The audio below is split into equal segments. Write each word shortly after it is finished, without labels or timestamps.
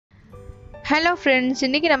Hello friends,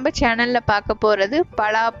 இன்றைக்கி நம்ம சேனலில் பார்க்க போகிறது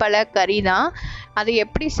பலாப்பழ கறி தான். அது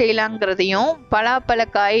எப்படி செய்யலாங்கிறதையும்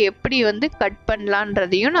பலாப்பழக்காயை எப்படி கட்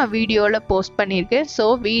பண்ணலான்றதையும் நான் வீடியோவில் போஸ்ட் பண்ணியிருக்கேன். ஸோ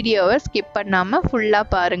வீடியோவை ஸ்கிப் பண்ணாமல்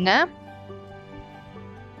ஃபுல்லாக பாருங்கள்.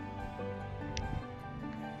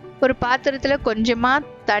 ஒரு பாத்திரத்தில் கொஞ்சமாக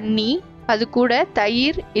தண்ணி, அது கூட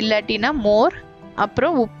தயிர் இல்லாட்டினா மோர்,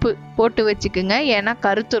 அப்புறம் உப்பு போட்டு வச்சுக்குங்க. ஏன்னா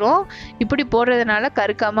கருத்துரும். இப்படி போடுறதுனால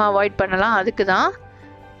கருக்காமல் அவாய்ட் பண்ணலாம். அதுக்கு தான்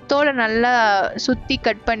தோலை நல்லா சுற்றி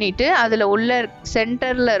கட் பண்ணிவிட்டு அதில் உள்ள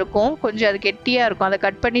சென்டரில் இருக்கும், கொஞ்சம் அது கெட்டியாக இருக்கும், அதை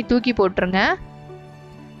கட் பண்ணி தூக்கி போட்டுருங்க.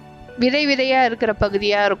 விதையாக இருக்கிற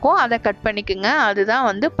பகுதியாக இருக்கும், அதை கட் பண்ணிக்குங்க.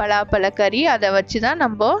 அதுதான் பலாப்பழ கறி. அதை வச்சு தான்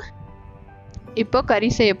நம்ம இப்போ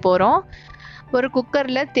கறி செய்ய போகிறோம். ஒரு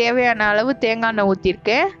குக்கரில் தேவையான அளவு தேங்காய் எண்ணெய்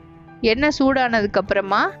ஊற்றிருக்கேன். எண்ணெய்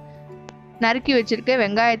சூடானதுக்கப்புறமா நறுக்கி வச்சுருக்க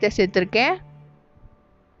வெங்காயத்தை சேர்த்துருக்கேன்.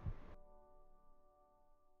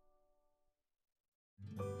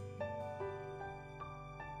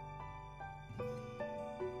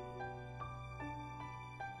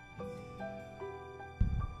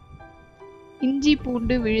 இஞ்சி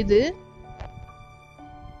பூண்டு விழுது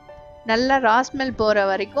நல்லா ராஸ்மெல் போற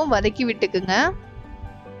வரைக்கும் வதக்கி விட்டுக்குங்க.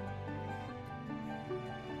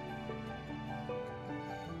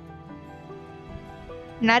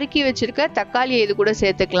 நறுக்கி வச்சிருக்க தக்காளியை இது கூட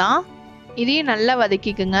சேர்த்துக்கலாம். இதையும் நல்லா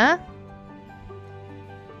வதக்கிக்குங்க.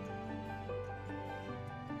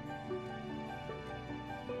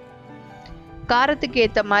 காரத்துக்கு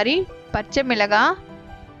ஏற்ற மாதிரி பச்சை மிளகாய்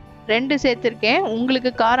 2 சேர்த்துருக்கேன். உங்களுக்கு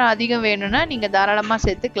காரம் அதிகம் வேணும்னா நீங்கள் தாராளமாக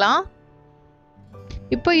சேர்த்துக்கலாம்.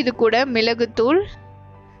 இப்போ இது கூட மிளகுத்தூள்,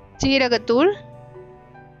 சீரகத்தூள்,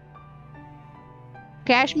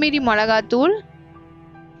 காஷ்மீரி மிளகாத்தூள்,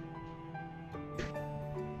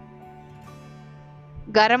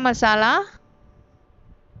 கரம் மசாலா,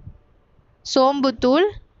 சோம்புத்தூள்,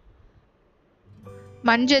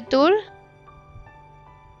 மஞ்சத்தூள்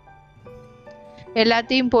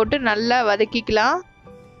எல்லாத்தையும் போட்டு நல்லா வதக்கிக்கலாம்.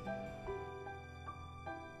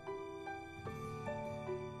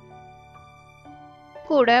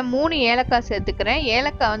 கூட 3 ஏலக்காய் சேர்த்துக்கிறேன்.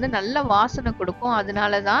 ஏலக்காய் நல்ல வாசனை கொடுக்கும்.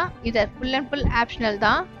 அதனால தான் இதை ஃபுல் அண்ட் ஃபுல் ஆப்ஷனல்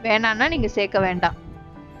தான், வேணான்னா நீங்கள் சேர்க்க வேண்டாம்.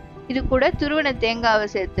 இது கூட துருவின தேங்காவை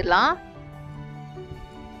சேர்த்துலாம்.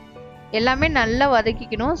 எல்லாமே நல்லா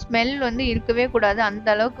வதக்கிக்கணும். ஸ்மெல் இருக்கவே கூடாது, அந்த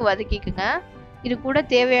அளவுக்கு வதக்கிக்குங்க. இது கூட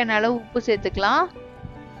தேவையான அளவு உப்பு சேர்த்துக்கலாம்.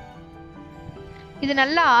 இது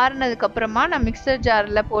நல்லா ஆறுனதுக்கு அப்புறமா நான் மிக்சர்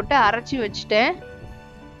ஜாரில் போட்டு அரைச்சி வச்சுட்டேன்.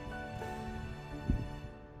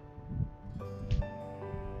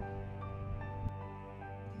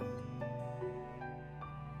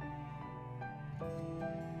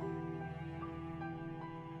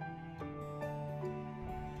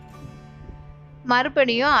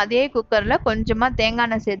 மறுபடியும் அதே குக்கரில் கொஞ்சமாக தேங்காய்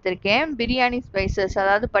எண்ணெய் சேர்த்துருக்கேன். பிரியாணி ஸ்பைசஸ்,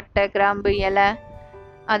 அதாவது பட்டை, கிராம்பு, இலை,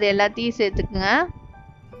 அது எல்லாத்தையும் சேர்த்துக்குங்க.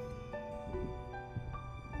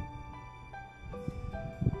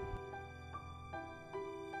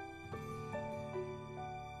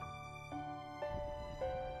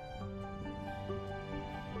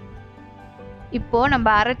 இப்போ நம்ம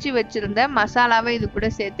அரைச்சி வச்சிருந்த மசாலாவை இது கூட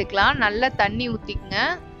சேர்த்துக்கலாம். நல்லா தண்ணி ஊற்றிக்குங்க.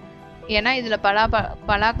 ஏன்னா இதில்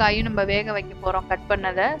பலாக்காயும் நம்ம வேக வைக்க போகிறோம், கட்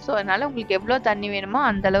பண்ணதை. ஸோ அதனால் உங்களுக்கு எவ்வளோ தண்ணி வேணுமோ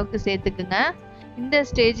அந்த அளவுக்கு சேர்த்துக்குங்க. இந்த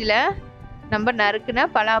ஸ்டேஜில் நம்ம நறுக்குன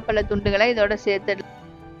பலாப்பழ துண்டுகளை இதோட சேர்த்துடலாம்.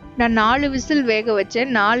 நான் 4 விசில் வேக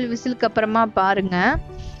வச்சேன். 4 விசிலுக்கு அப்புறமா பாருங்கள்,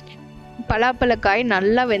 பலாப்பழக்காய்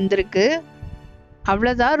நல்லா வெந்திருக்கு.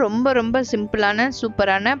 அவ்வளோதான். ரொம்ப ரொம்ப சிம்பிளான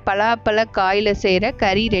சூப்பரான பலாப்பழ காயில் செய்கிற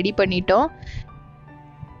கறி ரெடி பண்ணிட்டோம்.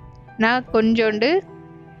 நான் கொஞ்சோண்டு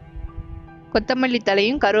கொத்தமல்லி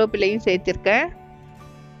தலையும் கருவேப்பிலையும் சேர்த்திருக்கேன்.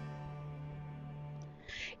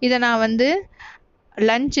 இதை நான்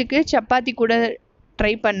லஞ்சுக்கு சப்பாத்தி கூட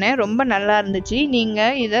ட்ரை பண்ணேன். ரொம்ப நல்லா இருந்துச்சு.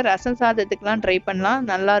 நீங்கள் இதை ரசம் சாதத்துக்கெலாம் ட்ரை பண்ணலாம்,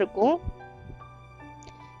 நல்லாயிருக்கும்.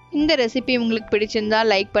 இந்த ரெசிபி உங்களுக்கு பிடிச்சிருந்தா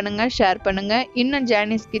லைக் பண்ணுங்கள், ஷேர் பண்ணுங்கள். இன்னும்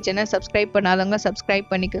ஜானிஸ் கிச்சனை சப்ஸ்கிரைப் பண்ணாதவங்க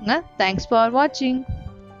சப்ஸ்கிரைப் பண்ணிக்கோங்க. தேங்க்ஸ் ஃபார் வாட்சிங்.